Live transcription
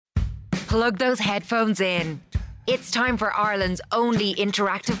Plug those headphones in. It's time for Ireland's only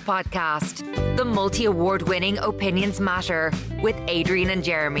interactive podcast, the multi-award winning Opinions Matter with Adrian and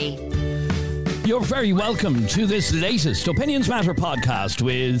Jeremy. You're very welcome to this latest Opinions Matter podcast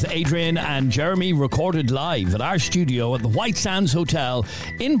with Adrian and Jeremy, recorded live at our studio at the White Sands Hotel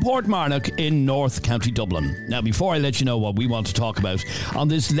in Portmarnock in North County Dublin. Now, before I let you know what we want to talk about on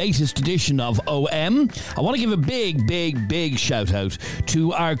this latest edition of OM, I want to give a big shout out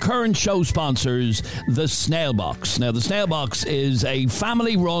to our current show sponsors, the Snail Box. Now, the Snail Box is a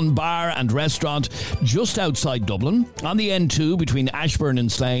family-run bar and restaurant just outside Dublin on the N2 between Ashburn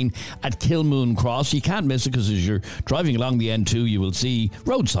and Slane at Kilmoon Cross. You can't miss it because as you're driving along the N2, you will see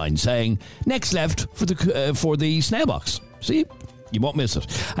road signs saying next left for the Snail Box. See? You won't miss it.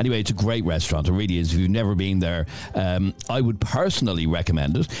 Anyway, it's a great restaurant. It really is. If you've never been there, I would personally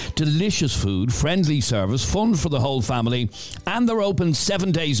recommend it. Delicious food, friendly service, fun for the whole family, and they're open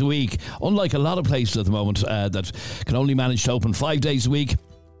 7 days a week. Unlike a lot of places at the moment that can only manage to open 5 days a week,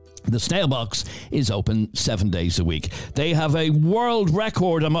 the Snail Box is open 7 days a week. They have a world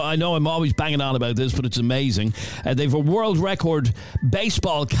record. I know I'm always banging on about this, but it's amazing. They have a world record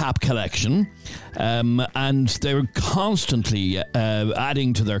baseball cap collection, and they're constantly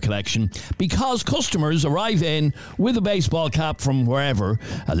adding to their collection because customers arrive in with a baseball cap from wherever,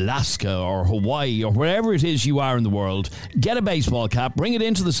 Alaska or Hawaii or wherever it is you are in the world. Get a baseball cap, bring it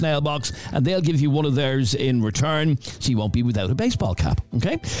into the Snail Box, and they'll give you one of theirs in return, so you won't be without a baseball cap,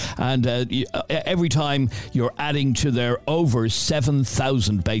 okay? And every time you're adding to their over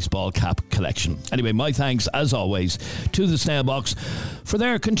 7,000 baseball cap collection. Anyway, my thanks, as always, to the Snail Box for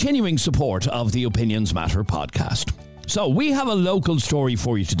their continuing support of the Opinions Matter podcast. So we have a local story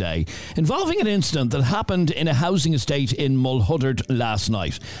for you today involving an incident that happened in a housing estate in Mulhuddart last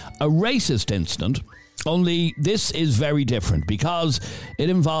night. A racist incident. Only this is very different because it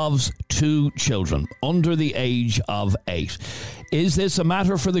involves 2 children under the age of 8. Is this a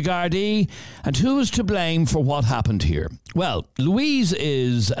matter for the Gardaí? And who is to blame for what happened here? Well, Louise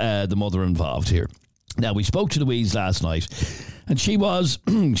is the mother involved here. Now, we spoke to Louise last night, and she was,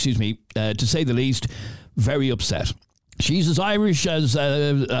 to say the least, very upset. She's as Irish as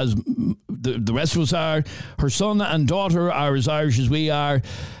the rest of us are. Her son and daughter are as Irish as we are.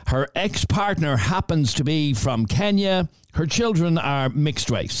 Her ex-partner happens to be from Kenya. Her children are mixed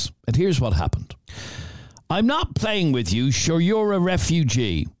race. And here's what happened. I'm not playing with you. Sure, you're a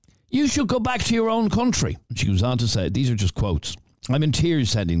refugee. You should go back to your own country. She goes on to say, these are just quotes. I'm in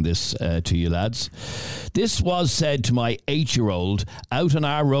tears sending this to you, lads. This was said to my 8-year-old out on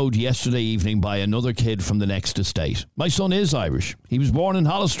our road yesterday evening by another kid from the next estate. My son is Irish. He was born in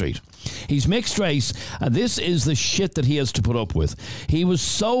Holles Street. He's mixed race, and this is the shit that he has to put up with. He was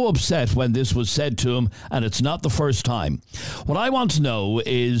so upset when this was said to him, and it's not the first time. What I want to know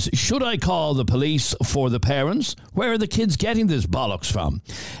is, should I call the police for the parents? Where are the kids getting this bollocks from?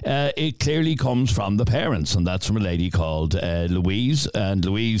 It clearly comes from the parents, and that's from a lady called Louise. And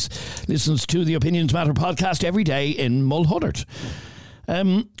Louise listens to the Opinions Matter podcast every day in Mulhuddart.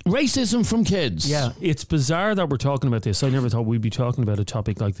 Racism from kids. Yeah, it's bizarre that we're talking about this. I never thought we'd be talking about a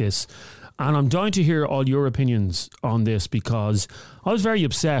topic like this. And I'm dying to hear all your opinions on this because I was very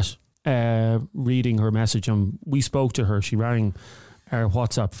upset reading her message. And we spoke to her. She rang our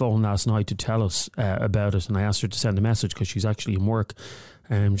WhatsApp phone last night to tell us about it. And I asked her to send a message because she's actually in work.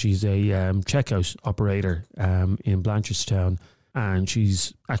 She's a checkout operator in Blanchardstown. And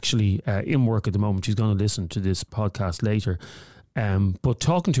she's actually in work at the moment. She's going to listen to this podcast later. But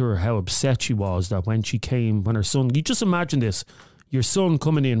talking to her how upset she was that when her son, you just imagine this, your son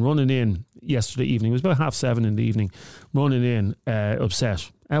running in yesterday evening, it was about 7:30 in the evening, running in upset.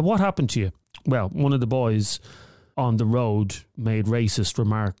 What happened to you? Well, one of the boys on the road made racist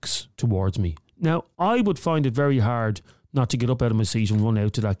remarks towards me. Now, I would find it very hard not to get up out of my seat and run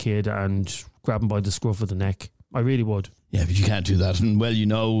out to that kid and grab him by the scruff of the neck. I really would. Yeah, but you can't do that. And, well, you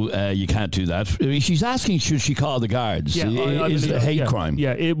can't do that. She's asking, should she call the guards? Yeah, is it a hate crime?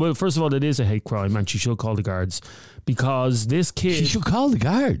 Yeah, well, first of all, it is a hate crime, and she should call the guards because this kid... She should call the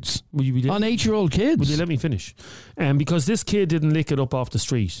guards on 8-year-old kids. Will you let me finish? Because this kid didn't lick it up off the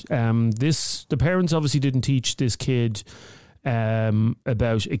street. The parents obviously didn't teach this kid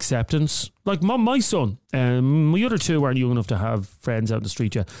about acceptance. Like my son, my other 2 aren't young enough to have friends out in the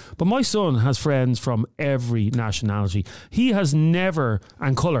street yet, but my son has friends from every nationality. He has never,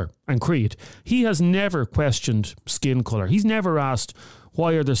 and colour and creed, he has never questioned skin colour. He's never asked,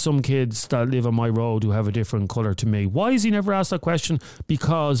 why are there some kids that live on my road who have a different colour to me? Why has he never asked that question?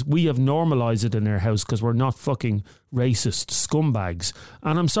 Because we have normalised it in our house because we're not fucking racist scumbags.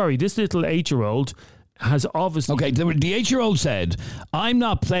 And I'm sorry, this little 8-year-old has obviously... Okay, the 8-year-old said, I'm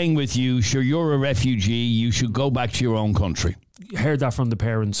not playing with you, sure you're a refugee, you should go back to your own country. Heard that from the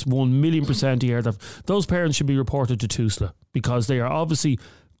parents. 1,000,000% he heard that. Those parents should be reported to TUSLA because they are obviously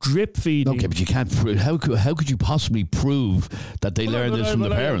drip feeding. Okay, but you can't prove. How could you possibly prove that they learned this from the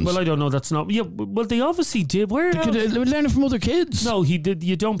parents? I don't know. That's not. Yeah, well, they obviously did. Where they would learn it from other kids. No, he did.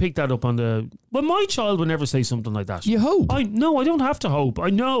 You don't pick that up on the. Well, my child would never say something like that. You hope. I don't have to hope. I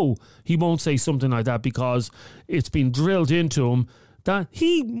know he won't say something like that because it's been drilled into him that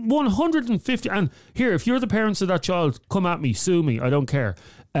he 150. And here, if you're the parents of that child, come at me, sue me. I don't care.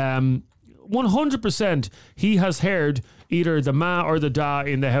 100%, he has heard either the ma or the da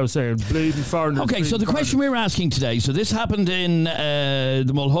in the house saying bleeding foreigners. Okay, so the question we're asking today, so this happened in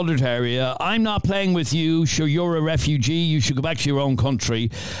the Mulhuddart area. I'm not playing with you, sure you're a refugee, you should go back to your own country.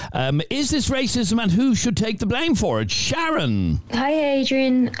 Is this racism and who should take the blame for it? Sharon. Hi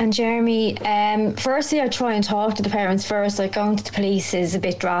Adrian and Jeremy. Firstly, I'd try and talk to the parents first. Like, going to the police is a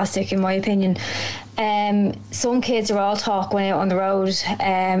bit drastic in my opinion. Some kids are all talk when out on the road.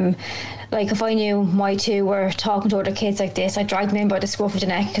 Like, if I knew my two were talking to other kids like this, I'd drag them in by the scruff of the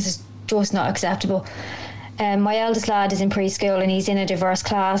neck because it's just not acceptable. My eldest lad is in preschool and he's in a diverse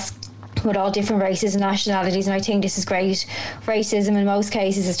class with all different races and nationalities, and I think this is great. Racism in most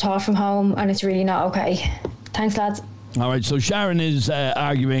cases is taught from home and it's really not okay. Thanks, lads. All right, so Sharon is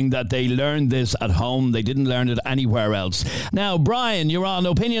arguing that they learned this at home. They didn't learn it anywhere else. Now, Brian, you're on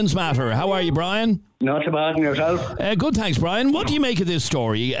Opinions Matter. How are you, Brian? Not so bad. And yourself? Good, thanks, Brian. What do you make of this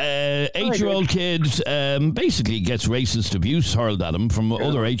story? 8-year-old kid basically gets racist abuse hurled at him from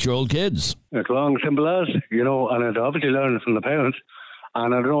other 8-year-old kids. It's long, simple as, and it obviously learned from the parents.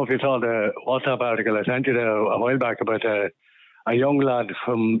 And I don't know if you saw the WhatsApp article I sent you there a while back about a young lad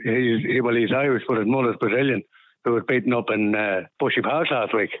from, he's Irish, but his mother's Brazilian, who was beaten up in Bushy Park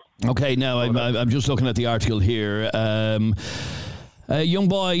last week. Okay, now I'm just looking at the article here. A young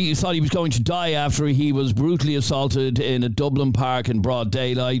boy thought he was going to die after he was brutally assaulted in a Dublin park in broad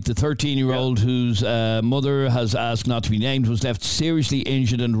daylight. The 13-year-old, whose mother has asked not to be named, was left seriously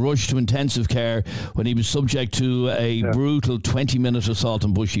injured and rushed to intensive care when he was subject to a brutal 20-minute assault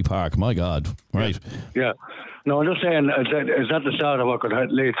in Bushy Park. My God. Right. Yeah. No, I'm just saying, is that the start of what could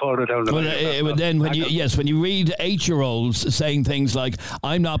lead further down the line? Then when you read 8-year-olds saying things like,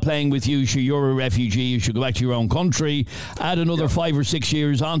 I'm not playing with you, sure you're a refugee, you should go back to your own country, add another 5 or 6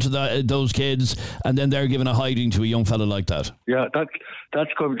 years onto those kids, and then they're given a hiding to a young fella like that. Yeah, that's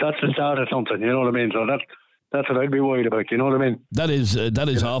the start of something, you know what I mean? So that's what I'd be worried about, you know what I mean? That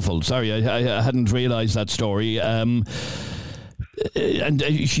is awful. Sorry, I hadn't realised that story. And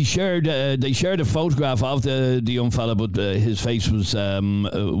they shared a photograph of the young fella, but his face was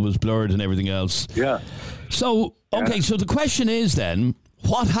blurred and everything else. Yeah. So so the question is then,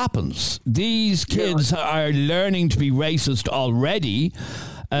 what happens? These kids are learning to be racist already.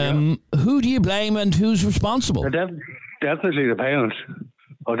 Who do you blame and who's responsible? Definitely the parents.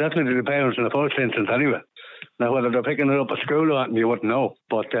 Or definitely the parents in the first instance anyway. Now, whether they're picking it up at school or not, you wouldn't know.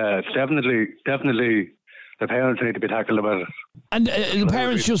 But it's definitely the parents need to be tackled about it. And the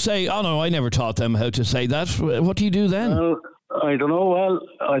parents just say, oh no, I never taught them how to say that. What do you do then? Well, I don't know. Well,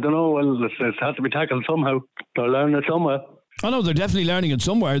 it has to be tackled somehow. They're learning it somewhere. Oh no, they're definitely learning it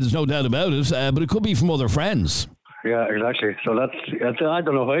somewhere. There's no doubt about it. But it could be from other friends. Yeah, exactly. So that's I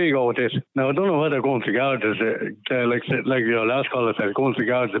don't know where you go with this. Now, I don't know whether going to guards is, like your last caller said, going to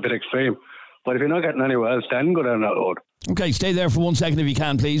guards is a bit extreme. But if you're not getting anywhere else, then go down that road. Okay, stay there for 1 second if you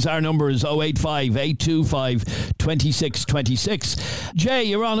can, please. Our number is 085 825 2626. Jay,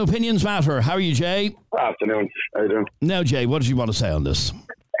 you're on Opinions Matter. How are you, Jay? Afternoon. How are you doing? Now, Jay, what did you want to say on this?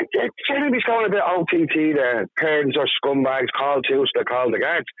 Kennedy's going a bit OTT there. Parents are scumbags, call TUSLA, call the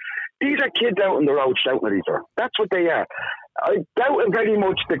guards. These are kids out on the road shouting at each other. That's what they are. I doubt very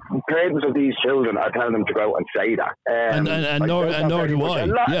much the parents of these children are telling them to go out and say that. And nor do I.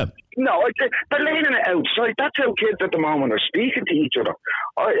 Yeah. No, they're laying it outside. That's how kids at the moment are speaking to each other.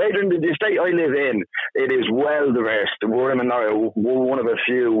 In the state I live in, it is well diverse. We're one of a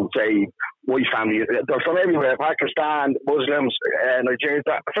few, say, white families. They're from everywhere: Pakistan, Muslims, Nigerians.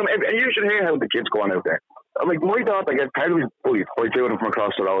 And you should hear how the kids go on out there. Like, my daughter gets terribly bullied by two of them from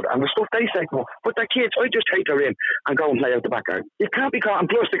across the road, and the stuff they say, but they're kids. I just take her in and go and play out the back garden. You can't be caught. And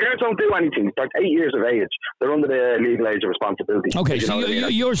plus, the girls don't do anything. They're 8 years of age. They're under the legal age of responsibility. Okay, so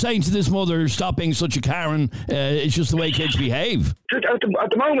you're saying to this mother, stop being such a Karen. It's just the way kids behave. At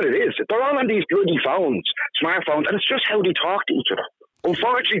the moment, it is. They're all on these bloody phones, smartphones, and it's just how they talk to each other.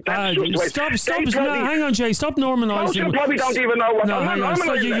 Unfortunately, that's just hang on, Jay. Stop normalising. Most of them probably don't even know what. No, hang on.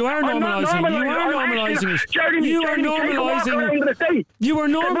 So you are normalising. You are normalising. You are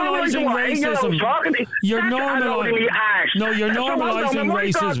normalising racism. You're normalising. No, you're normalising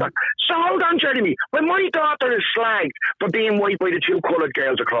racism. So hold on, Jeremy. When my daughter is slagged for being white by the two coloured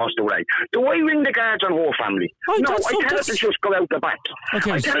girls across the way, do I ring the guards on her family? No, I tell her to just go out the back.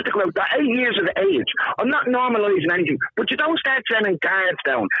 Okay. I tell her to go out. They're 8 years of age. I'm not normalising anything, but you don't start sending guards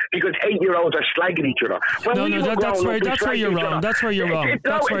down because 8-year-olds are slagging each other. That's where you're wrong. That's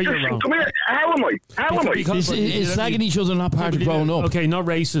where you're wrong. Come here. How am I? Is slagging each other not part of growing up? Okay, not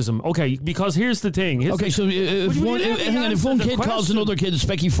racism. Okay, because here's the thing. If one kid calls another kid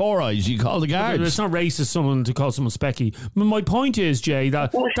Specky Four Eyes, you call the guards. It's not racist someone to call someone Specky. My point is, Jay,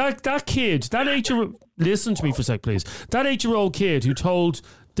 that kid, that 8-year-old, listen to me for a sec, please. That 8-year-old kid who told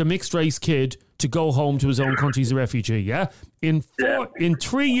the mixed race kid to go home to his own country as a refugee, yeah? In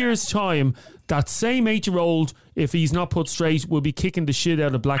 3 years' time, that same 8-year-old, if he's not put straight, will be kicking the shit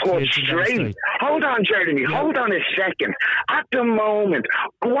out of black kids. Straight? Hold on, Jeremy. Yeah. Hold on a second. At the moment,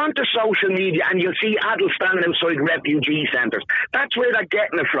 go on to social media and you'll see adults standing outside refugee centres. That's where they're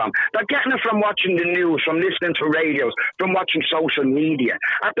getting it from. They're getting it from watching the news, from listening to radios, from watching social media.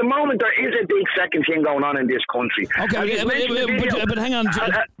 At the moment, there is a big second thing going on in this country. Okay, but hang on,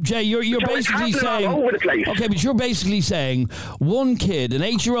 Jay. You're basically saying all over the place. Okay, but you're basically saying one kid, an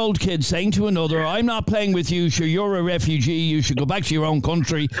 8-year-old kid, saying to another, "I'm not playing with you. Sure, you're a refugee. You should go back to your own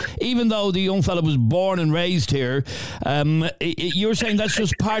country," even though the young fella was born and raised here. You're saying that's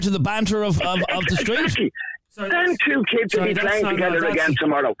just part of the banter of the street? Them two kids will be playing together again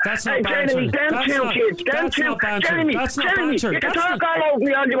tomorrow. That's not banter. Jeremy, Jeremy, you can talk all over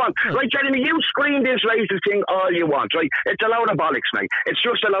me all you want. Right, Jeremy, you scream this racist thing all you want, right? It's a load of bollocks, mate. It's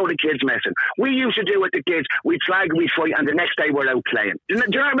just a load of kids messing. We used to do with the kids, we'd flag, we'd fight, and the next day we're out playing. Do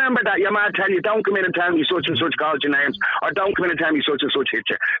you remember that? Your man tell you, don't come in and tell me such and such called your names, or don't come in and tell me such and such hit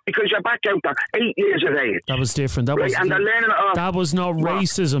you. Because you're back out there, 8 years of age. That was different. That was not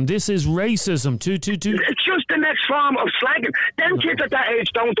racism. This is racism. It's just the next form of slagging. Them kids at that age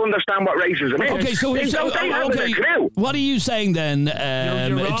don't understand what racism is. Okay, what are you saying then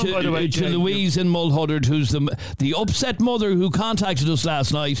to Louise in Mulhuddard, who's the upset mother who contacted us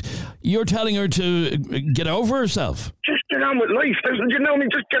last night? You're telling her to get over herself. Just get on with life.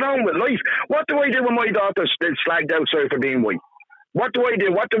 Just get on with life. What do I do when my daughter's slagged outside for being white? What do I do?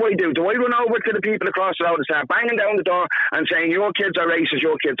 Do I run over to the people across the road and start banging down the door and saying, your kids are racist,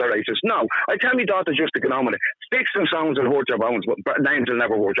 your kids are racist? No. I tell my daughter just to get on with it. Sticks and stones will hurt your bones, but names will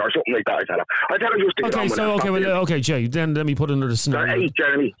never hurt you, or something like that, I tell her just to get on with it. Okay, Jay, then let me put another scenario. They're 8,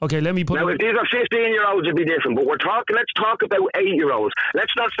 Jeremy. Okay, let me put... Now, if these are 15-year-olds, it'd be different, but let's talk about 8-year-olds.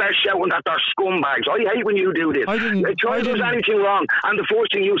 Let's not start shouting that they're scumbags. I hate when you do this. A child does anything wrong, and the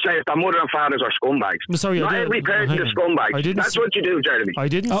first thing you say is their mother and fathers are scumbags. Not every parent is a scumbag. That's what you do, Jeremy. I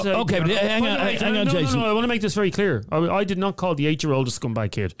didn't say... Okay, but hang on, Jason. No, I want to make this very clear. I did not call the 8-year-old a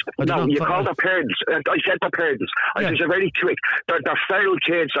scumbag kid. No, you called their parents. I said their parents. I was very quick. They're feral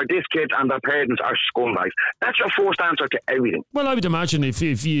kids, or this kid and their parents are scumbags. That's your first answer to everything. Well, I would imagine if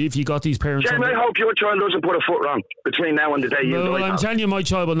you got these parents... Jeremy, I hope your child doesn't put a foot wrong between now and the day you die. Well, I'm telling you, my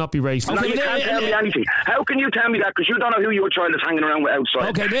child will not be racist. No, you can't tell me anything. How can you tell me that? Because you don't know who your child is hanging around with outside.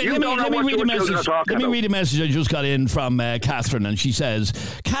 Okay, let me read a message I just got in from Catherine, and she says,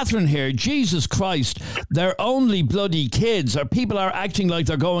 Catherine here, Jesus Christ, they're only bloody kids, or people are acting like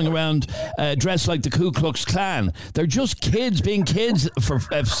they're going around dressed like the Ku Klux Klan. They're just kids being kids, for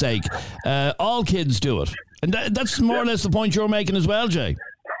F's sake. All kids do it. And that's more or less the point you're making as well, Jay.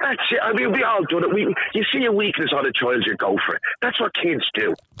 That's it. I mean, we all do it. You see a weakness on a child, you go for it. That's what kids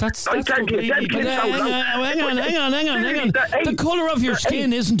do. That's hang on. The colour of your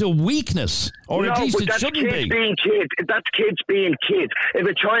skin isn't a weakness, or at least it shouldn't be. That's kids being kids. If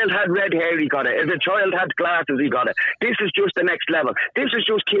a child had red hair, he got it. If a child had glasses, he got it. This is just the next level. This is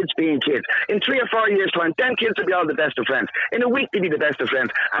just kids being kids. In 3 or 4 years' time, then kids will be all the best of friends. In a week, they'll be the best of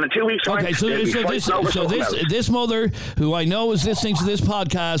friends. And in 2 weeks' time, this mother, who I know is listening to this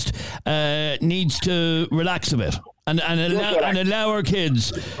podcast, needs to relax a bit and allow her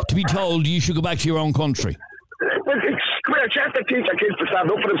kids to be told you should go back to your own country. We have to teach our kids to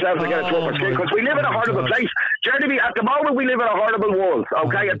stand up for themselves and get a tougher skin, because we live in a horrible place. Jeremy, at the moment we live in a horrible world,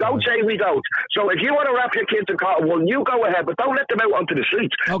 okay? And don't say we don't. So if you want to wrap your kids in cotton wool, you go ahead, but don't let them out onto the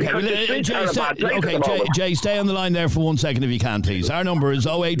streets. Jay, stay on the line there for 1 second if you can, please. Our number is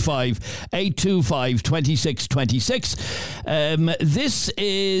 085 825 2626. This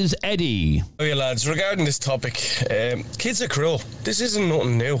is Eddie. Oh yeah, lads, regarding this topic, kids are cruel. This isn't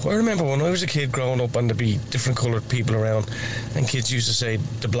nothing new. I remember when I was a kid growing up and there'd be different coloured people around on, and kids used to say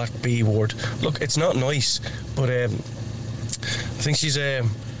the black B word. Look, it's not nice, but I think she's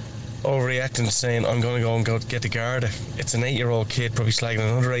overreacting to saying, I'm going to go and get the Garda. It's an 8-year-old kid probably slagging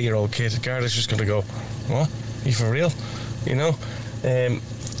another 8-year-old kid. The Garda's just going to go, what? Are you for real? You know? And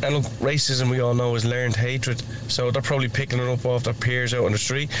look, racism, we all know, is learned hatred. So they're probably picking it up off their peers out on the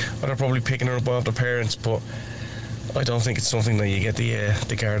street, or they're probably picking it up off their parents. But I don't think it's something that you get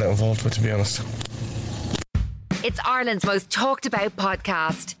the Garda involved with, to be honest. It's Ireland's most talked about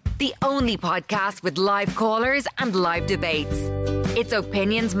podcast. The only podcast with live callers and live debates. It's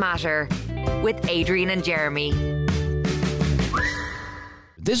Opinions Matter with Adrian and Jeremy.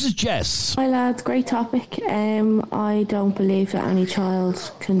 This is Jess. Hi lads, great topic. I don't believe that any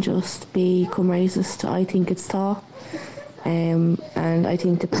child can just become racist. I think it's taught. And I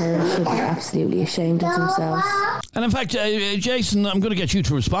think the parents should be absolutely ashamed of themselves. And in fact, Jason, I'm going to get you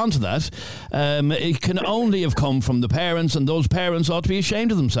to respond to that. It can only have come from the parents, and those parents ought to be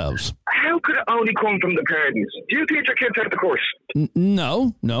ashamed of themselves. How could it only come from the parents? Do you teach your kids out the course?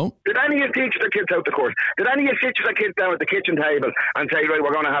 No. Did any of you teach their kids out the course? Did any of you sit your kids down at the kitchen table and say, right,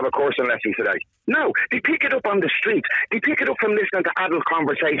 we're going to have a course in lessons today? No, they pick it up on the street. They pick it up from listening to adult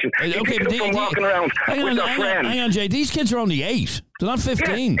conversation. They pick it up from walking around with their friends. Hang on, Jay. These kids are only 8. They're not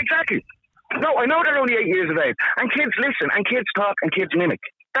 15. Yeah, exactly. No, I know they're only 8 years of age. And kids listen, and kids talk, and kids mimic.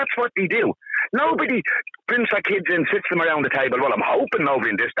 That's what they do. Nobody brings their kids in, sits them around the table. Well, I'm hoping nobody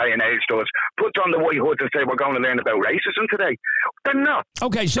in this day and age does. Puts on the white hood and say, we're going to learn about racism today. They're not.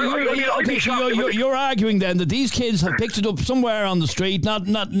 Okay, so you're arguing then that these kids have picked it up somewhere on the street, not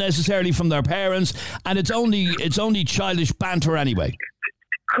necessarily from their parents, and it's only childish banter anyway.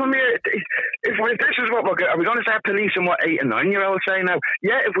 Come here. If this is what are we going to start policing what 8 and 9-year-olds say now?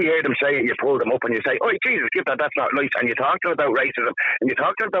 Yeah, if we hear them say it, you pull them up and you say, oh, Jesus, give that's not nice. And you talk to them about racism and you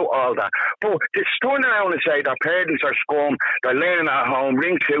talk to them about all that. But to turn around and say their parents are scum, they're learning at home,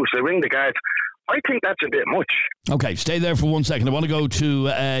 ring truce, they ring the guards, I think that's a bit much. Okay, stay there for 1 second. I want to go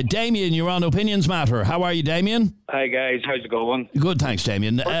to Damien. You're on Opinions Matter. How are you, Damien? Hi, guys. How's it going? Good, thanks,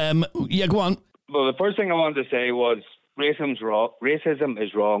 Damien. Yeah, go on. Well, the first thing I wanted to say was racism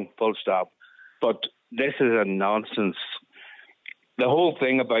is wrong, full stop. But this is a nonsense. The whole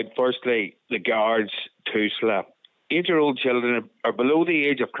thing about, firstly, the guards, TUSLA. 8-year-old children are below the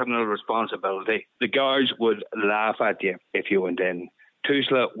age of criminal responsibility. The guards would laugh at you if you went in.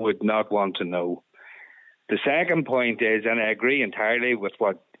 TUSLA would not want to know. The second point is, and I agree entirely with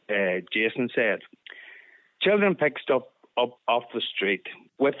what Jason said, children pick stuff up off the street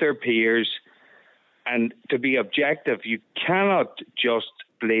with their peers, and to be objective, you cannot just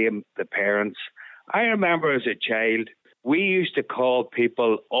blame the parents. I remember as a child, we used to call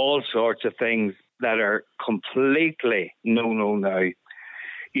people all sorts of things that are completely no now.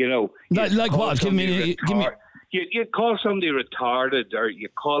 You know, like what? Give me. You call somebody retarded, or you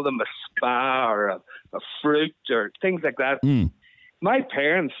call them a spa or a fruit or things like that. My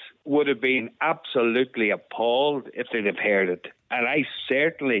parents would have been absolutely appalled if they'd have heard it, and I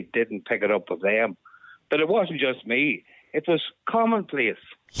certainly didn't pick it up with them. But it wasn't just me. It was commonplace.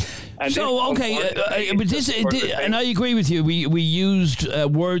 And so, okay, but this, and I agree with you. We used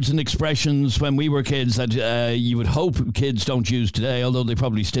words and expressions when we were kids that you would hope kids don't use today, although they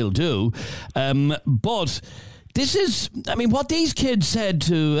probably still do. But this is, I mean, what these kids said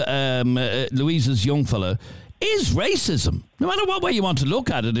to Louise's young fella is racism. No matter what way you want to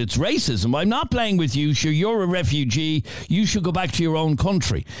look at it, it's racism. I'm not playing with you. Sure, you're a refugee. You should go back to your own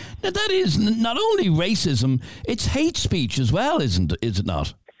country. Now, that is not only racism, it's hate speech as well, is it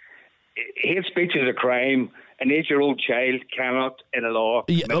not? Hate speech is a crime. An 8-year-old child cannot, in a law,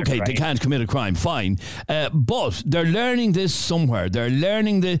 okay, they can't commit a crime, fine. But they're learning this somewhere. They're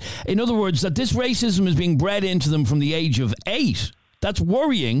learning in other words, that this racism is being bred into them from the age of 8. That's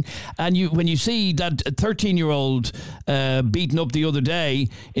worrying. And when you see that 13-year-old beaten up the other day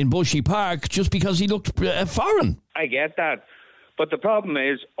in Bushy Park just because he looked foreign. I get that. But the problem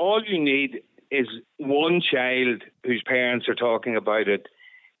is, all you need is one child whose parents are talking about it.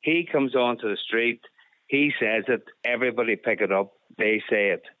 He comes onto the street, he says it, everybody pick it up, they say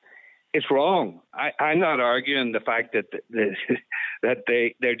it. It's wrong. I'm not arguing the fact that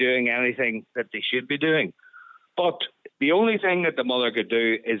they're doing anything that they should be doing. But the only thing that the mother could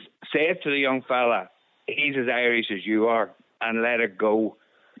do is say it to the young fella, he's as Irish as you are, and let it go.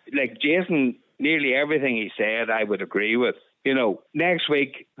 Like Jason, nearly everything he said, I would agree with. You know, next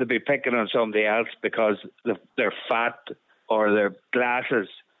week they'll be picking on somebody else because they're fat or their glasses.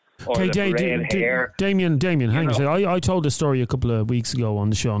 or the red hair. Damien, hang on a second. I told this story a couple of weeks ago on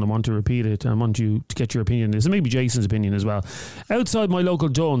the show, and I want to repeat it. I want you to get your opinion on this, and maybe Jason's opinion as well. Outside my local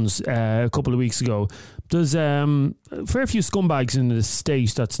Duns a couple of weeks ago, there's a fair few scumbags in the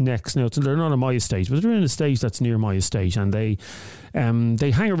estate that's next. Now, they're not on my estate, but they're in an estate that's near my estate, and they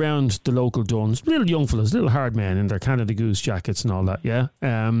hang around the local Duns, little young fellas, little hard men in their Canada Goose jackets and all that, yeah?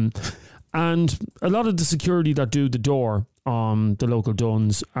 And a lot of the security that do the door on the local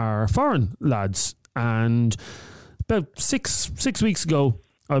Duns are foreign lads. And about six weeks ago,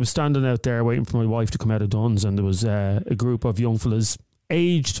 I was standing out there waiting for my wife to come out of Duns, and there was a group of young fellas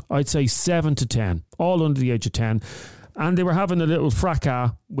aged, I'd say 7 to 10, all under the age of 10. And they were having a little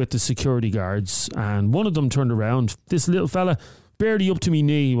fracas with the security guards. And one of them turned around. This little fella, barely up to me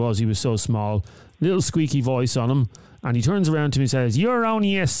knee he was so small. Little squeaky voice on him. And he turns around to me and says, "You're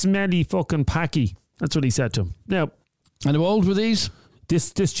only a smelly fucking packy." That's what he said to him. Now, and how old were these?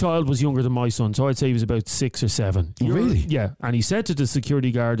 This child was younger than my son, so I'd say he was about 6 or 7. Really? Yeah. And he said to the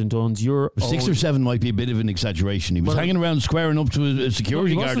security guard in Duns, "You're 6 or 7 might be a bit of an exaggeration. He was hanging around squaring up to a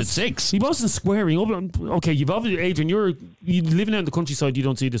security guard at 6. He wasn't squaring up. Okay, you've obviously, Adrian, you're living out in the countryside, you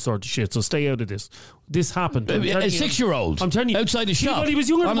don't see this sort of shit, so stay out of this. This happened. A 6-year-old. I'm telling you. Outside his shop. But he was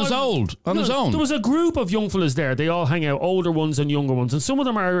younger on his own. There was a group of young fellas there. They all hang out, older ones and younger ones, and some of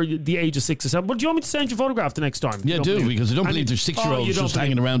them are the age of 6 or 7. But do you want me to send you a photograph the next time? Yeah, do, because I don't believe there's 6-year-olds just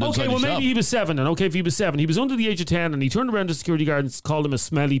hanging around outside well, his maybe shop. he was 7 then. Okay, if he was 7. He was under the age of 10 and he turned around to the security guard and called him a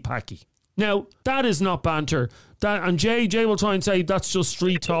smelly packy. Now, that is not banter. And Jay will try and say that's just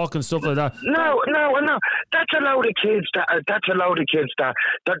street talk and stuff like that. No. That's a load of kids that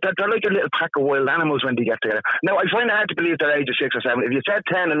they're like a little pack of wild animals when they get together. Now, I find it hard to believe they're age of 6 or 7. If you said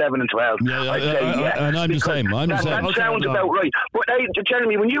 10, 11 and 12, I'd say yeah. And I'm the same. That sounds about right. But tell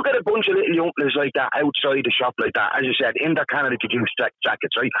me, when you get a bunch of little youngsters like that outside the shop like that, as you said, in their Canada Goose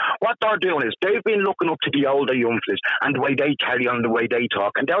jackets, right? What they're doing is they've been looking up to the older youngsters and the way they carry on, the way they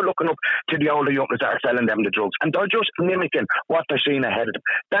talk, and they're looking up to the older youngsters that are selling them the drugs, and they're just mimicking what they're seeing ahead of them.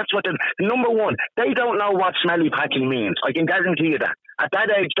 That's what number one, they don't know what smelly packy means. I can guarantee you that. At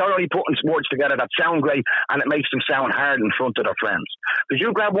that age, they're only putting words together that sound great, and it makes them sound hard in front of their friends. Because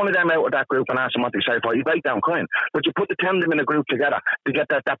you grab one of them out of that group and ask them what they say for, you break down crying. But you put the 10 of them in a group together to get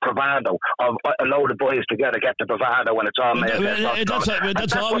that bravado of a load of boys together, get the bravado when it's all made.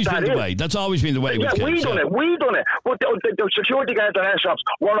 That's always been the way. That's always been the way with kids. We done it. But the security guards at our shops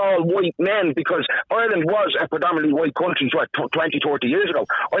were all white men, because Ireland was a predominantly white country 20, 30 years ago.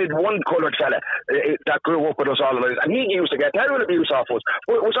 I had one coloured fella that grew up with us all the way, and he used to get terrible abuse off us.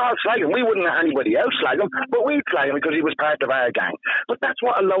 But it was all slagging. We wouldn't let anybody else slag him, but we'd slag him because he was part of our gang. But that's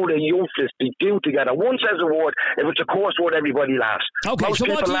what a load of youngsters do together. One says a word, if it's a coarse word, everybody laughs. Okay, Most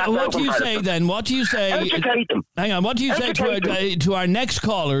so what do you say then? What do you say? Educate them. Hang on, what do you say to our next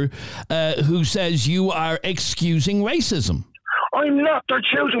caller who says you are excusing racism? I'm not. They're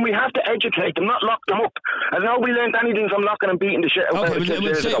children. We have to educate them, not lock them up. And now we learned anything from locking and beating the shit out of them.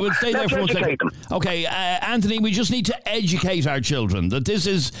 We'll stay there for 1 second. Okay, Anthony, we just need to educate our children that this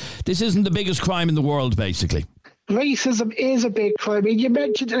isn't the biggest crime in the world, basically. Racism is a big crime. I mean, you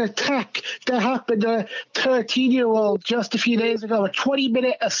mentioned an attack that happened to a 13-year-old just a few days ago, a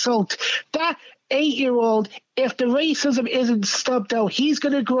 20-minute assault. That 8-year-old, if the racism isn't stopped out, he's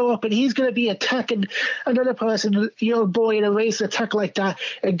going to grow up and he's going to be attacking another person, a young boy, in a racist attack like that,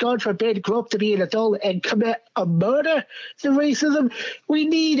 and God forbid, grow up to be an adult and commit a murder. The racism, we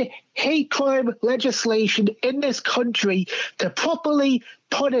need hate crime legislation in this country to properly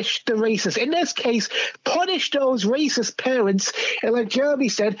punish the racists. In this case, punish those racist parents, and like Jeremy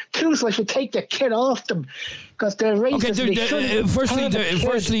said, Tusla should take the kid off them because they're racist. Okay,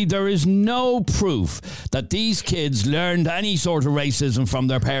 firstly, there is no proof that these kids learned any sort of racism from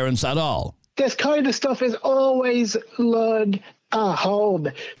their parents at all. This kind of stuff is always learned at home.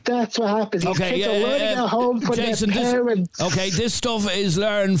 That's what happens. These kids are learning at home from Jason, their parents. This stuff is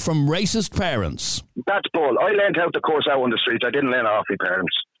learned from racist parents. That's bull. I learned how to course out on the streets. I didn't learn it off my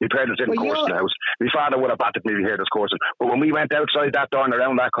parents. My parents didn't course in the house. My father would have battered me if he heard us coursing. But when we went outside that door and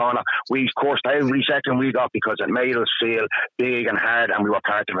around that corner, we coursed every second we got because it made us feel big and hard, and we were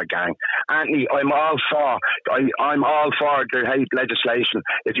part of a gang. Anthony, I'm all for the hate legislation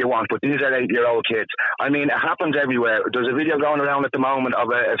if you want, but these are 8-year-old kids. I mean, it happens everywhere. There's a video going around at the moment of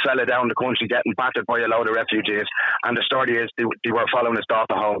a fella down the country getting battered by a load of refugees, and the story is they were following his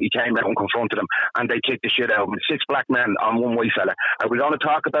daughter home. He came out and confronted them, and they kicked the shit out of him. 6 black men on one white fella. Are we going to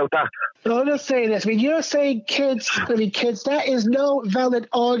talk about that? I'm just saying this. I mean, you're saying kids. That is no valid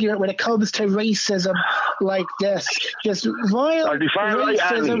argument when it comes to racism like this. Just vile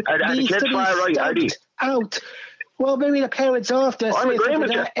racism needs to be stamped out. Well, maybe the parents after. I'm agreeing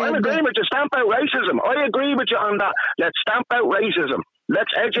with you. I'm agreeing with you. Stamp out racism. I agree with you on that. Let's stamp out racism. Let's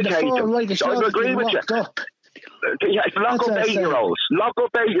educate them. I agree with you. Lock up 8-year-olds. Lock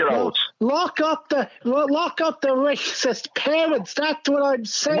up 8-year-olds. Lock up the racist parents. That's what I'm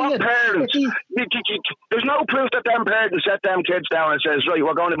saying. What parents? There's no proof that them parents set them kids down and says, right,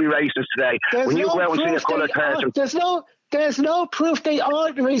 we're going to be racist today. When you go out and see a coloured person. There's no proof they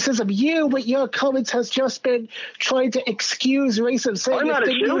aren't racism. You, with your comments, has just been trying to excuse racism. I'm not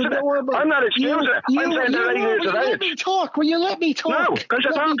excusing it. I'm not excusing it. I'm saying they're 8 years of age. Let me talk. Will you let me talk? No, because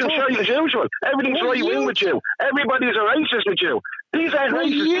you're talking straight as usual. Everything's right wing with you. Everybody's a racist with you. These aren't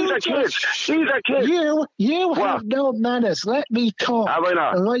racist. These are kids. These are kids. You have no manners. Let me talk. Have I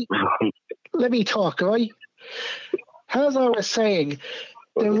not? Right? Let me talk, right? As I was saying,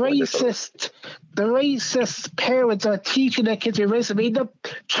 the racist parents are teaching their kids to be racist. I mean, the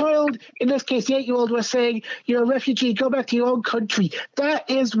child, in this case, the 8-year-old, was saying, you're a refugee, go back to your own country. That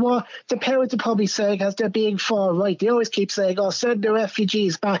is what the parents are probably saying as they're being far right. They always keep saying, send the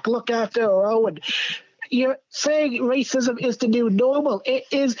refugees back, look after our own. You're saying racism is the new normal. It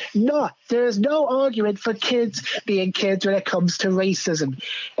is not. There is no argument for kids being kids when it comes to racism.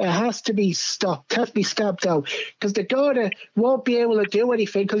 It has to be stopped. It has to be stamped out. Because the Garda won't be able to do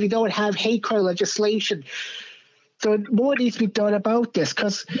anything because we don't have hate crime legislation. So more needs to be done about this.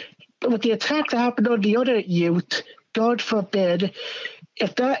 Because with the attack that happened on the other youth, God forbid,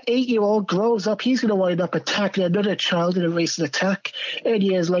 if that 8-year-old grows up, he's going to wind up attacking another child in a racist attack. 8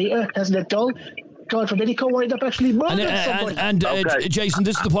 years later, as an adult, God forbid, he could wind up actually murdering somebody. And Jason,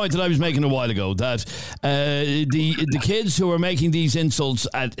 this is the point that I was making a while ago, that the kids who are making these insults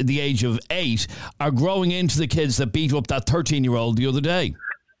at the age of 8 are growing into the kids that beat up that 13-year-old the other day.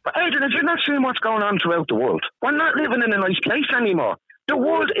 But Adrian, have you not seen what's going on throughout the world? We're not living in a nice place anymore. The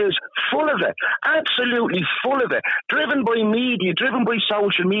world is full of it, absolutely full of it, driven by media, driven by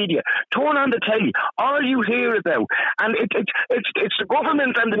social media. Turn on the telly, all you hear about, and it's the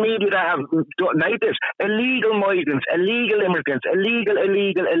government and the media that have made this. Illegal migrants, illegal immigrants, illegal.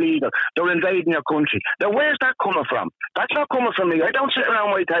 They're invading your country. Now, where's that coming from? That's not coming from me. I don't sit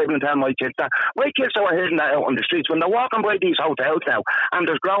around my table and tell my kids that. My kids are hearing that out on the streets. When they're walking by these hotels now, and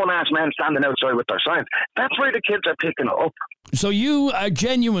there's grown-ass men standing outside with their signs, that's where the kids are picking it up. So you are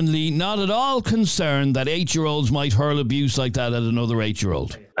genuinely not at all concerned that 8-year-olds might hurl abuse like that at another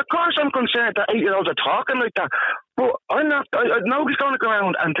 8-year-old? Of course I'm concerned that 8-year-olds are talking like that. But I'm not. Nobody's going to go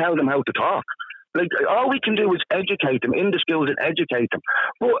around and tell them how to talk. Like, all we can do is educate them in the schools and educate them.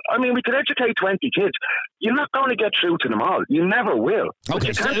 But, I mean, we could educate 20 kids. You're not going to get through to them all. You never will. Okay,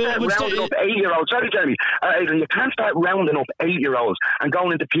 you can't start rounding up 8-year-olds. Sorry, Jeremy. Adrian, you can't start rounding up 8-year-olds and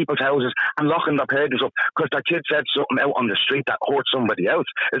going into people's houses and locking their parents up because their kid said something out on the street that hurt somebody else.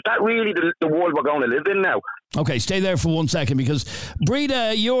 Is that really the world we're going to live in now? Okay, stay there for 1 second, because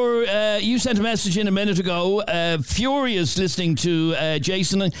Breda, you sent a message in a minute ago, furious listening to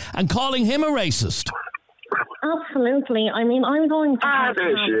Jason and calling him a racist. Absolutely. I mean, I'm going to have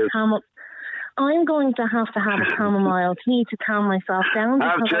to have a chamomile tea to calm myself down.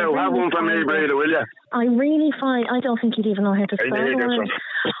 Have one for me, Breda, will you? I don't think you'd even know how to spell it.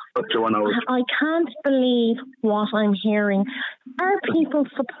 I can't believe what I'm hearing. Are people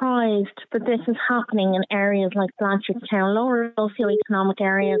surprised that this is happening in areas like Blanchardstown, lower socioeconomic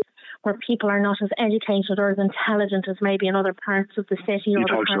areas where people are not as educated or as intelligent as maybe in other parts of the city or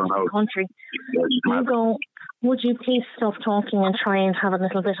other parts of the country? You go, would you please stop talking and try and have a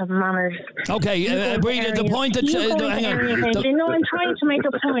little bit of manners? Okay, Breda, the point that... hang on. I'm trying to make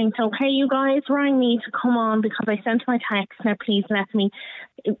a point, okay? You guys rang me to come on because I sent my text. Now, please let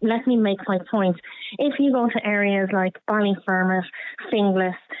me make my point. If you go to areas like Ballyfermot,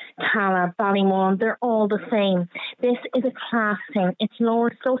 Finglas, Cala, Ballymun, they're all the same. This is a class thing. It's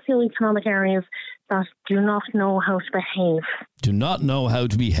lower socioeconomic areas that do not know how to behave. Do not know how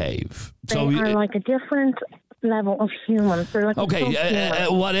to behave. They are like a different level of humans. They're like what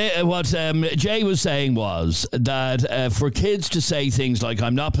Jay was saying was that for kids to say things like,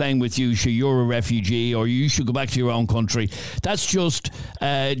 I'm not playing with you, sure, you're a refugee, or you should go back to your own country, that's just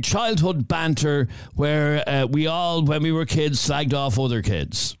childhood banter where we all, when we were kids, slagged off other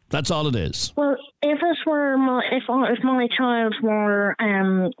kids. That's all it is. Well, if my child were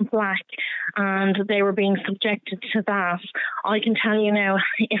black and they were being subjected to that, I can tell you now,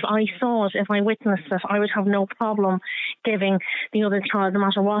 if I saw it, if I witnessed it, I would have no problem giving the other child, no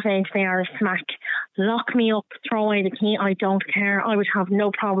matter what age they are, a smack. Lock me up, throw away the key, I don't care. I would have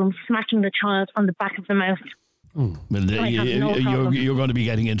no problem smacking the child on the back of the mouth. Well, you're going to be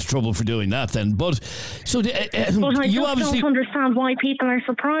getting into trouble for doing that then. But so but I you just obviously don't understand why people are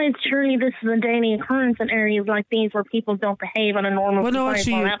surprised. Surely this is a daily occurrence in areas like these where people don't behave on a normal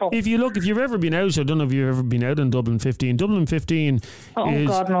level. If you've ever been out, I don't know if you've ever been out in Dublin 15. Dublin 15 Oh,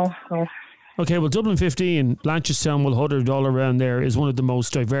 God, no. Okay, well, Dublin 15, Blanchstown, Mulhuddard, all around there is one of the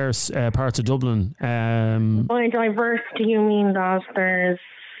most diverse parts of Dublin. By diverse, do you mean that there's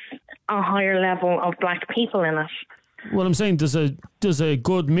a higher level of black people in it? Well, I'm saying there's a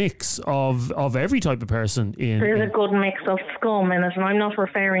good mix of every type of person in. There's a good mix of scum in it, and I'm not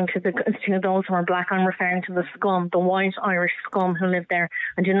referring to those who are black. I'm referring to the scum, the white Irish scum who live there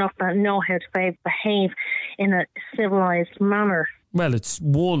and do not know how to behave in a civilised manner. Well, it's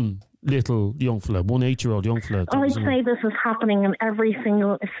one little young fella, 8-year-old young fella. I'd say this is happening in every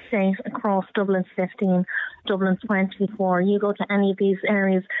single estate across Dublin 15, Dublin 24. You go to any of these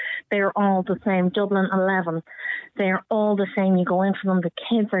areas, they're all the same. Dublin 11, they're all the same. You go into them, the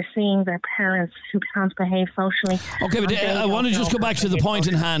kids are seeing their parents who can't behave socially. Okay, but I want to just go back to the point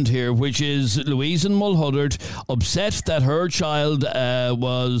in hand here, which is Louise in Mulhuddard upset that her child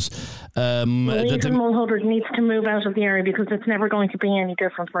was... Louise in Mulhuddard needs to move out of the area because it's never going to be any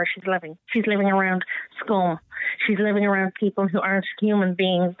different where she's living. She's living around scum. She's living around people who aren't human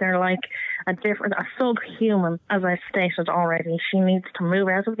beings. They're like a subhuman, as I stated already. She needs to move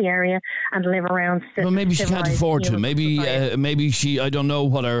out of the area and live around. Well, maybe she can't afford to. Maybe she. I don't know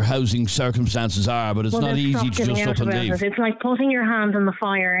what her housing circumstances are, but it's not easy to just up and leave. It's like putting your hand in the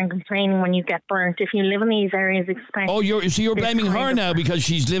fire and complaining when you get burnt. If you live in these areas, expect. Oh, you're blaming her now because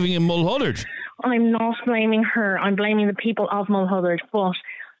she's living in Mulhuddard. I'm not blaming her. I'm blaming the people of Mulhuddard, but.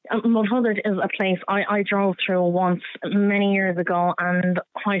 Mulhuddard is a place I drove through once many years ago, and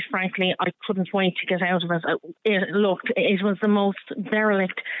quite frankly, I couldn't wait to get out of it. It was the most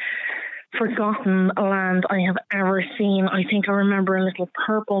derelict, forgotten land I have ever seen. I think I remember a little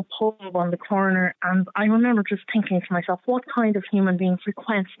purple pub on the corner, and I remember just thinking to myself, what kind of human being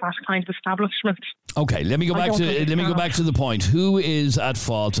frequents that kind of establishment? Okay, let me go back to the point. Who is at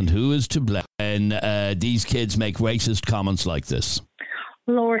fault and who is to blame when these kids make racist comments like this?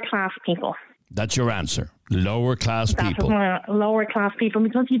 Lower class people. That's your answer. Lower class people. Lower class people,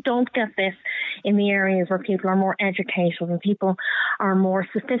 because you don't get this in the areas where people are more educated and people are more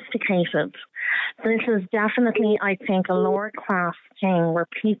sophisticated. This is definitely, I think, a lower class thing where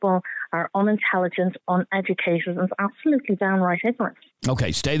people are unintelligent, uneducated, and absolutely downright ignorant.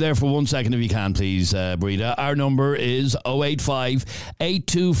 Okay, stay there for 1 second if you can, please, Breda. Our number is 085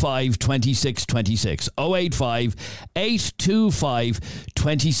 825 2626. 085 825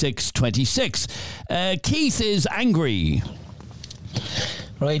 2626. Keith is angry.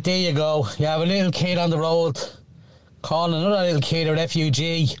 Right, there you go. You have a little kid on the road calling another little kid a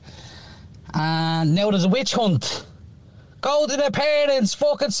refugee. And now there's a witch hunt. Go to the parents,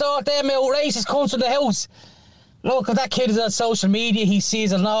 fucking sort them out. Racist comes from the house. Look, if that kid is on social media, he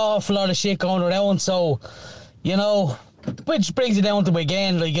sees an awful lot of shit going around. So, you know, which brings it down to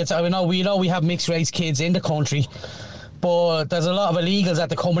again, like we know we have mixed race kids in the country, but there's a lot of illegals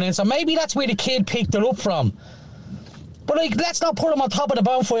that are coming in. So maybe that's where the kid picked it up from. But like, let's not put him on top of the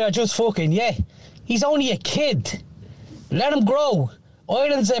bonfire. Just fucking he's only a kid. Let him grow.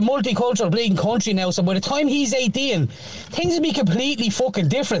 Ireland's a multicultural bleeding country now, so by the time he's 18, things will be completely fucking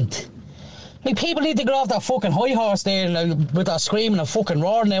different. Like, people need to get off that fucking high horse there with that screaming and fucking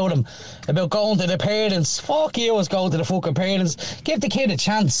roaring out of them about going to the parents. Fuck you, it's going to the fucking parents. Give the kid a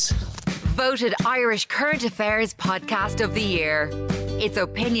chance. Voted Irish Current Affairs Podcast of the Year. It's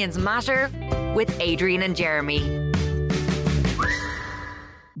Opinions Matter with Adrian and Jeremy.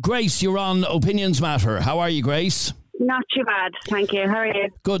 Grace, you're on Opinions Matter. How are you, Grace? Not too bad, thank you. How are you?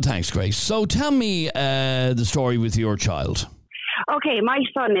 Good, thanks, Grace. So tell me the story with your child. Okay, my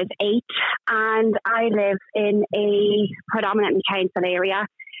son is 8 and I live in a predominantly council area,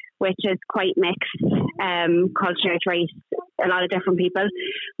 which is quite mixed, cultures, race, a lot of different people.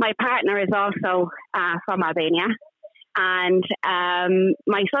 My partner is also from Albania, and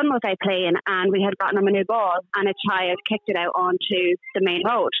my son was out playing and we had gotten him a new ball and a child kicked it out onto the main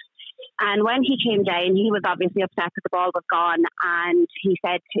road. And when he came down, he was obviously upset that the ball was gone, and he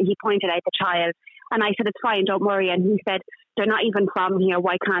pointed out the child, and I said, it's fine, don't worry. And he said, they're not even from here,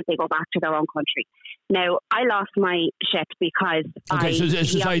 why can't they go back to their own country? Now, I lost my shit because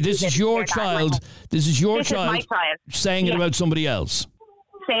this is your child saying it about somebody else.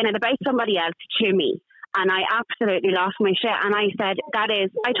 Saying it about somebody else to me. And I absolutely lost my shit. And I said,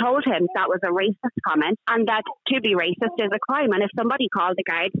 I told him that was a racist comment and that to be racist is a crime. And if somebody called the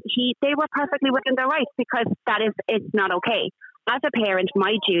guards, they were perfectly within their rights, because it's not okay. As a parent,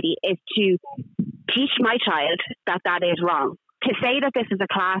 my duty is to teach my child that is wrong. To say that this is a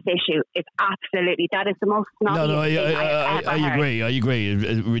class issue is absolutely, that is the most snobby thing I agree. I agree.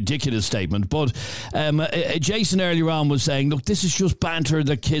 A ridiculous statement. But Jason earlier on was saying, look, this is just banter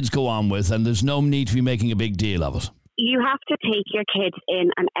that kids go on with, and there's no need to be making a big deal of it. You have to take your kids in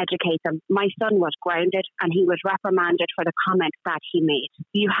and educate them. My son was grounded and he was reprimanded for the comment that he made.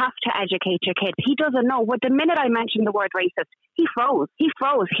 You have to educate your kids. He doesn't know. But the minute I mentioned the word racist, he froze. He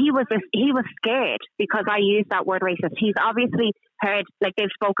was scared because I used that word racist. He's obviously heard, like,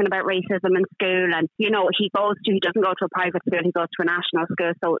 they've spoken about racism in school, and he doesn't go to a private school, he goes to a national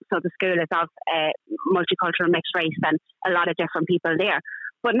school, so the school is of multicultural mixed race and a lot of different people there.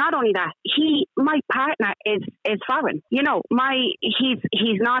 But not only that, my partner is foreign.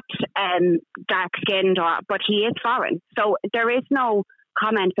 He's not dark skinned, but he is foreign. So there is no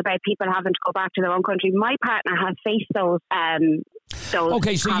comments about people having to go back to their own country. My partner has faced those.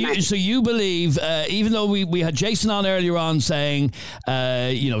 Okay, so you believe, even though we had Jason on earlier on saying,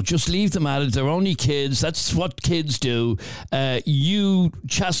 just leave them at it. They're only kids. That's what kids do. You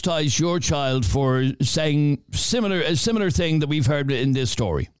chastise your child for saying a similar thing that we've heard in this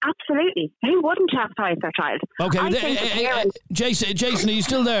story. Absolutely. Who wouldn't chastise their child? Okay, Jason, are you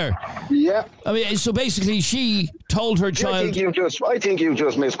still there? Yeah. I mean, so basically, she told her child. I think you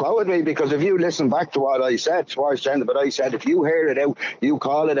just misquoted me, because if you listen back to what I said towards the end of it, I said if you hear it out, you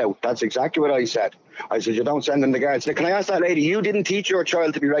call it out. That's exactly what I said. I said you don't send in the guards. Can I ask that lady? You didn't teach your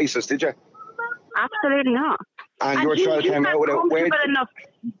child to be racist, did you? Absolutely not. And your child came out with it. Where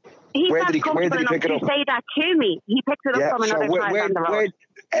did he pick it up? To say that to me, he picked it up from another child on the road.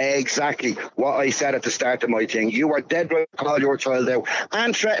 Exactly what I said at the start of my thing. You were dead right to call your child out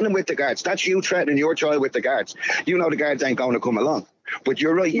and threaten him with the guards. That's you threatening your child with the guards. You know the guards ain't going to come along. But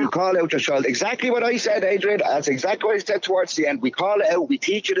you're right, you call out your child. Exactly what I said, Adrian. That's exactly what I said towards the end. We call it out, we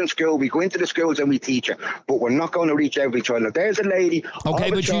teach it in school, we go into the schools and we teach it. But we're not going to reach every child. Now, there's a lady.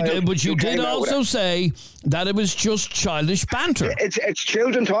 Okay, but you did also say that it was just childish banter. It's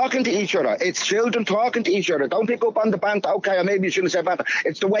children talking to each other. It's children talking to each other. Don't pick up on the banter. Okay, or maybe you shouldn't say banter.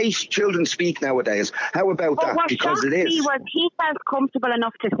 It's the way children speak nowadays. How about that? Because it is. He felt comfortable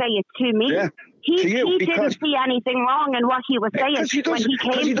enough to say it to me. Yeah. He didn't see anything wrong in what he was saying when he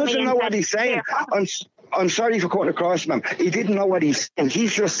came to me. He doesn't know what he's saying. I'm sorry for cutting across, ma'am. He didn't know what he's saying.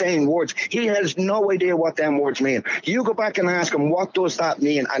 He's just saying words. He has no idea what them words mean. You go back and ask him, what does that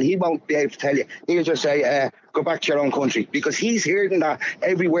mean? And he won't be able to tell you. He'll just say, go back to your own country, because he's hearing that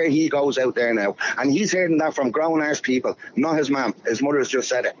everywhere he goes out there now. And he's hearing that from grown-ass people, not his mum. His mother has just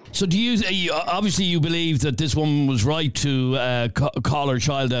said it. So do you obviously you believe that this woman was right to call her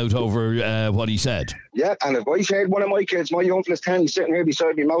child out over what he said? Yeah, and if I shared one of my kids, my uncle is 10, he's sitting here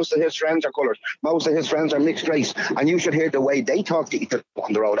beside me, most of his friends are colours, most of his friends are mixed race, and you should hear the way they talk to each other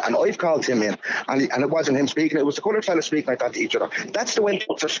on the road. And I've called him in, and it wasn't him speaking, it was the coloured fella speaking like that to each other. That's the way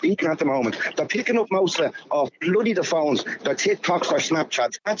they're speaking at the moment. They're picking up most of bloody the phones, their TikToks, their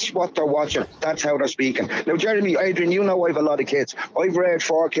Snapchats. That's what they're watching. That's how they're speaking. Now, Jeremy, Adrian, you know I have a lot of kids. I've reared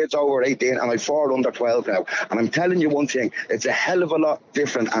 4 kids over 18 and I've 4 under 12 now. And I'm telling you one thing, it's a hell of a lot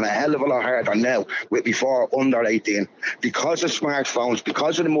different and a hell of a lot harder now with before under 18. Because of smartphones,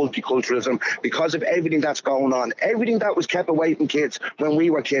 because of the multiculturalism, because of everything that's going on, everything that was kept away from kids when we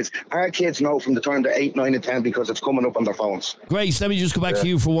were kids, our kids know from the time they're 8, 9 and 10 because it's coming up on their phones. Grace, let me just go back to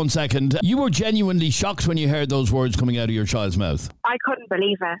you for 1 second. You were genuinely shocked when you heard those words coming out of your child's mouth. I couldn't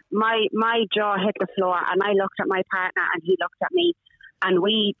believe it. My jaw hit the floor and I looked at my partner and he looked at me and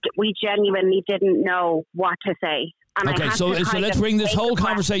we genuinely didn't know what to say. And okay, so let's bring this whole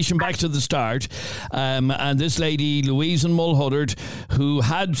conversation back to the start. And this lady, Louise in Mulhuddard,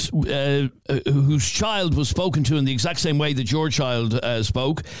 whose child was spoken to in the exact same way that your child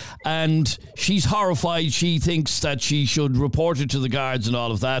spoke, and she's horrified. She thinks that she should report it to the guards and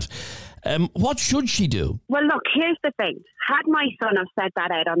all of that. What should she do? Well, look, here's the thing. Had my son have said that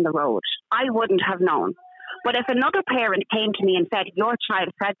out on the road, I wouldn't have known. But if another parent came to me and said, your child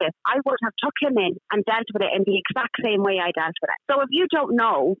said this, I would have took him in and dealt with it in the exact same way I dealt with it. So if you don't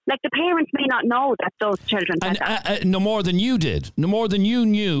know, like the parents may not know that those children said that. No more than you did. No more than you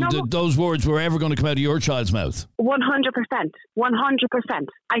knew that those words were ever going to come out of your child's mouth. 100%. 100%.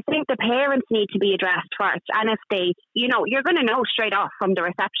 I think the parents need to be addressed first. And if they, you're going to know straight off from the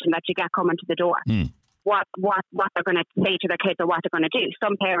reception that you get coming to the door. What they're going to say to their kids or what they're going to do.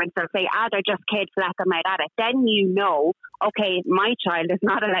 Some parents will say, they're just kids, let them out at it. Then okay, my child is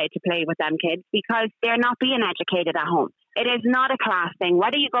not allowed to play with them kids because they're not being educated at home. It is not a class thing.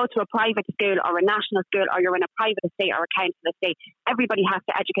 Whether you go to a private school or a national school or you're in a private estate or a council estate, everybody has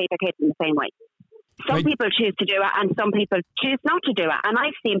to educate their kids in the same way. Some people choose to do it and some people choose not to do it. And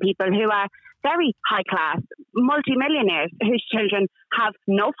I've seen people who are very high class multimillionaires whose children have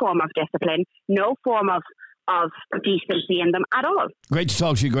no form of discipline, no form of decency in them at all. Great to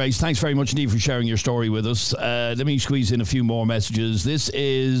talk to you, Grace. Thanks very much indeed for sharing your story with us. Let me squeeze in a few more messages. This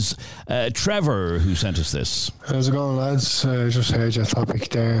is Trevor who sent us this. How's it going, lads? Just heard your topic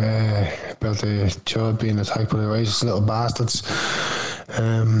there about the child being attacked by the racist little bastards.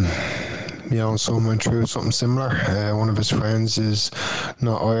 Someone went through something similar. One of his friends is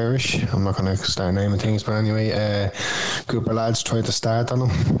not Irish. I'm not going to start naming things, but anyway, a group of lads tried to start on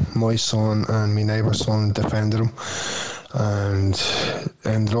him. My son and my neighbour's son defended him, and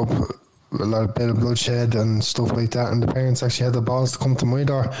ended up a bit of bloodshed and stuff like that, and the parents actually had the balls to come to my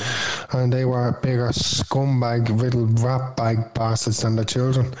door, and they were bigger scumbag, riddled rat bag bastards than their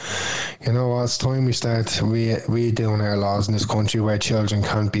children. It's time we start redoing our laws in this country where children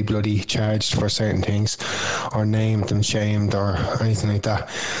can't be bloody charged for certain things or named and shamed or anything like that.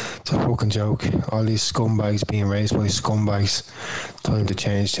 It's a fucking joke. All these scumbags being raised by scumbags. Time to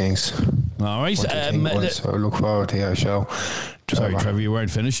change things. All right. I look forward to your show. Sorry, Trevor, you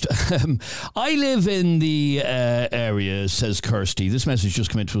weren't finished. I live in the area, says Kirsty. This message just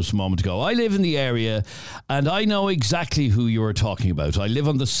came into us a moment ago. I live in the area and I know exactly who you are talking about. I live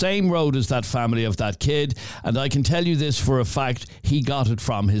on the same road as that family of that kid, and I can tell you this for a fact, he got it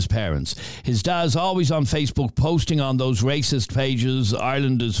from his parents. His dad's always on Facebook posting on those racist pages,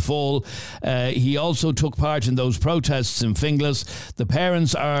 Ireland is full. He also took part in those protests in Finglas. The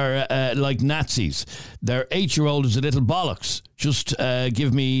parents are like Nazis. Their 8-year-old is a little bollocks. Just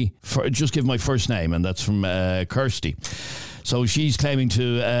give my first name, and that's from Kirsty. So she's claiming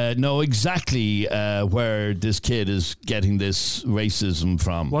to know exactly where this kid is getting this racism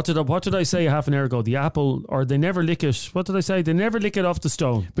from. What did I say half an hour ago? The apple, or they never lick it. What did I say? They never lick it off the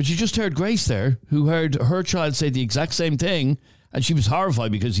stone. But you just heard Grace there, who heard her child say the exact same thing, and she was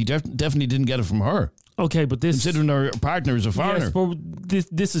horrified because he definitely didn't get it from her. Okay, but this... Considering her partner is a foreigner. Yes, but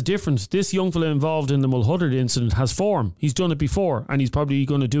this is different. This young fella involved in the Mulhuddard incident has form. He's done it before, and he's probably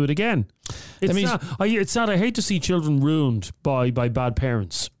going to do it again. It's sad. I hate to see children ruined by bad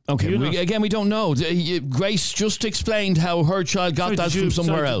parents. Okay, we don't know. Grace just explained how her child got from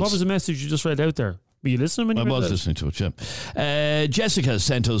somewhere else. What was the message you just read out there? Were you listening? I was listening to it, yeah. Jessica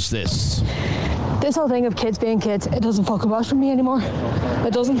sent us this. This whole thing of kids being kids, it doesn't fucking wash for me anymore.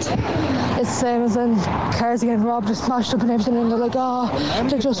 It doesn't. It's the same as when cars are getting robbed or smashed up and everything, and they're like,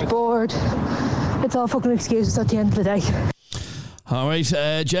 they're just bored. It's all fucking excuses at the end of the day. All right,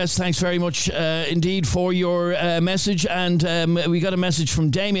 Jess, thanks very much indeed for your message. And we got a message from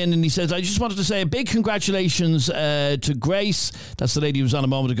Damien, and he says, I just wanted to say a big congratulations to Grace. That's the lady who was on a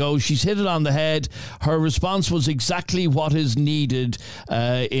moment ago. She's hit it on the head. Her response was exactly what is needed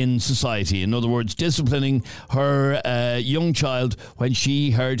in society. In other words, disciplining her young child when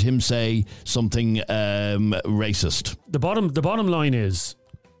she heard him say something racist. The bottom line is,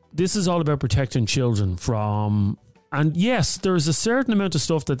 this is all about protecting children from... And yes, there's a certain amount of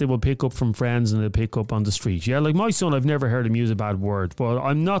stuff that they will pick up from friends and they'll pick up on the street. Yeah, like my son, I've never heard him use a bad word, but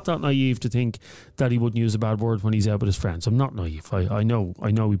I'm not that naive to think that he wouldn't use a bad word when he's out with his friends. I'm not naive. I know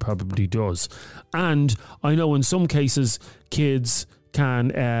he probably does. And I know in some cases, kids can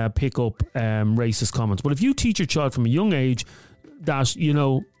pick up racist comments. But if you teach your child from a young age that,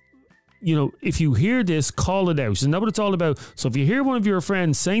 if you hear this, call it out. Isn't that what it's all about? So if you hear one of your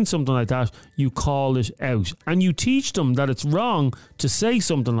friends saying something like that, you call it out. And you teach them that it's wrong to say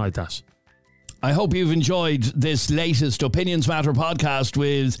something like that. I hope you've enjoyed this latest Opinions Matter podcast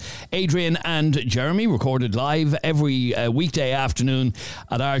with Adrian and Jeremy, recorded live every weekday afternoon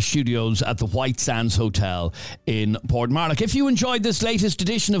at our studios at the White Sands Hotel in Portmarnock. If you enjoyed this latest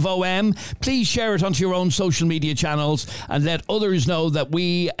edition of OM, please share it onto your own social media channels and let others know that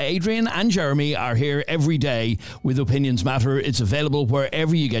we, Adrian and Jeremy, are here every day with Opinions Matter. It's available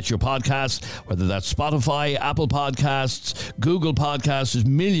wherever you get your podcasts, whether that's Spotify, Apple Podcasts, Google Podcasts. There's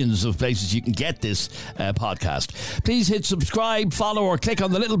millions of places you can get this podcast. Please hit subscribe, follow, or click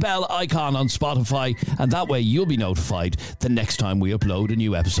on the little bell icon on Spotify, and that way you'll be notified the next time we upload a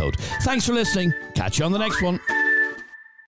new episode. Thanks for listening. Catch you on the next one.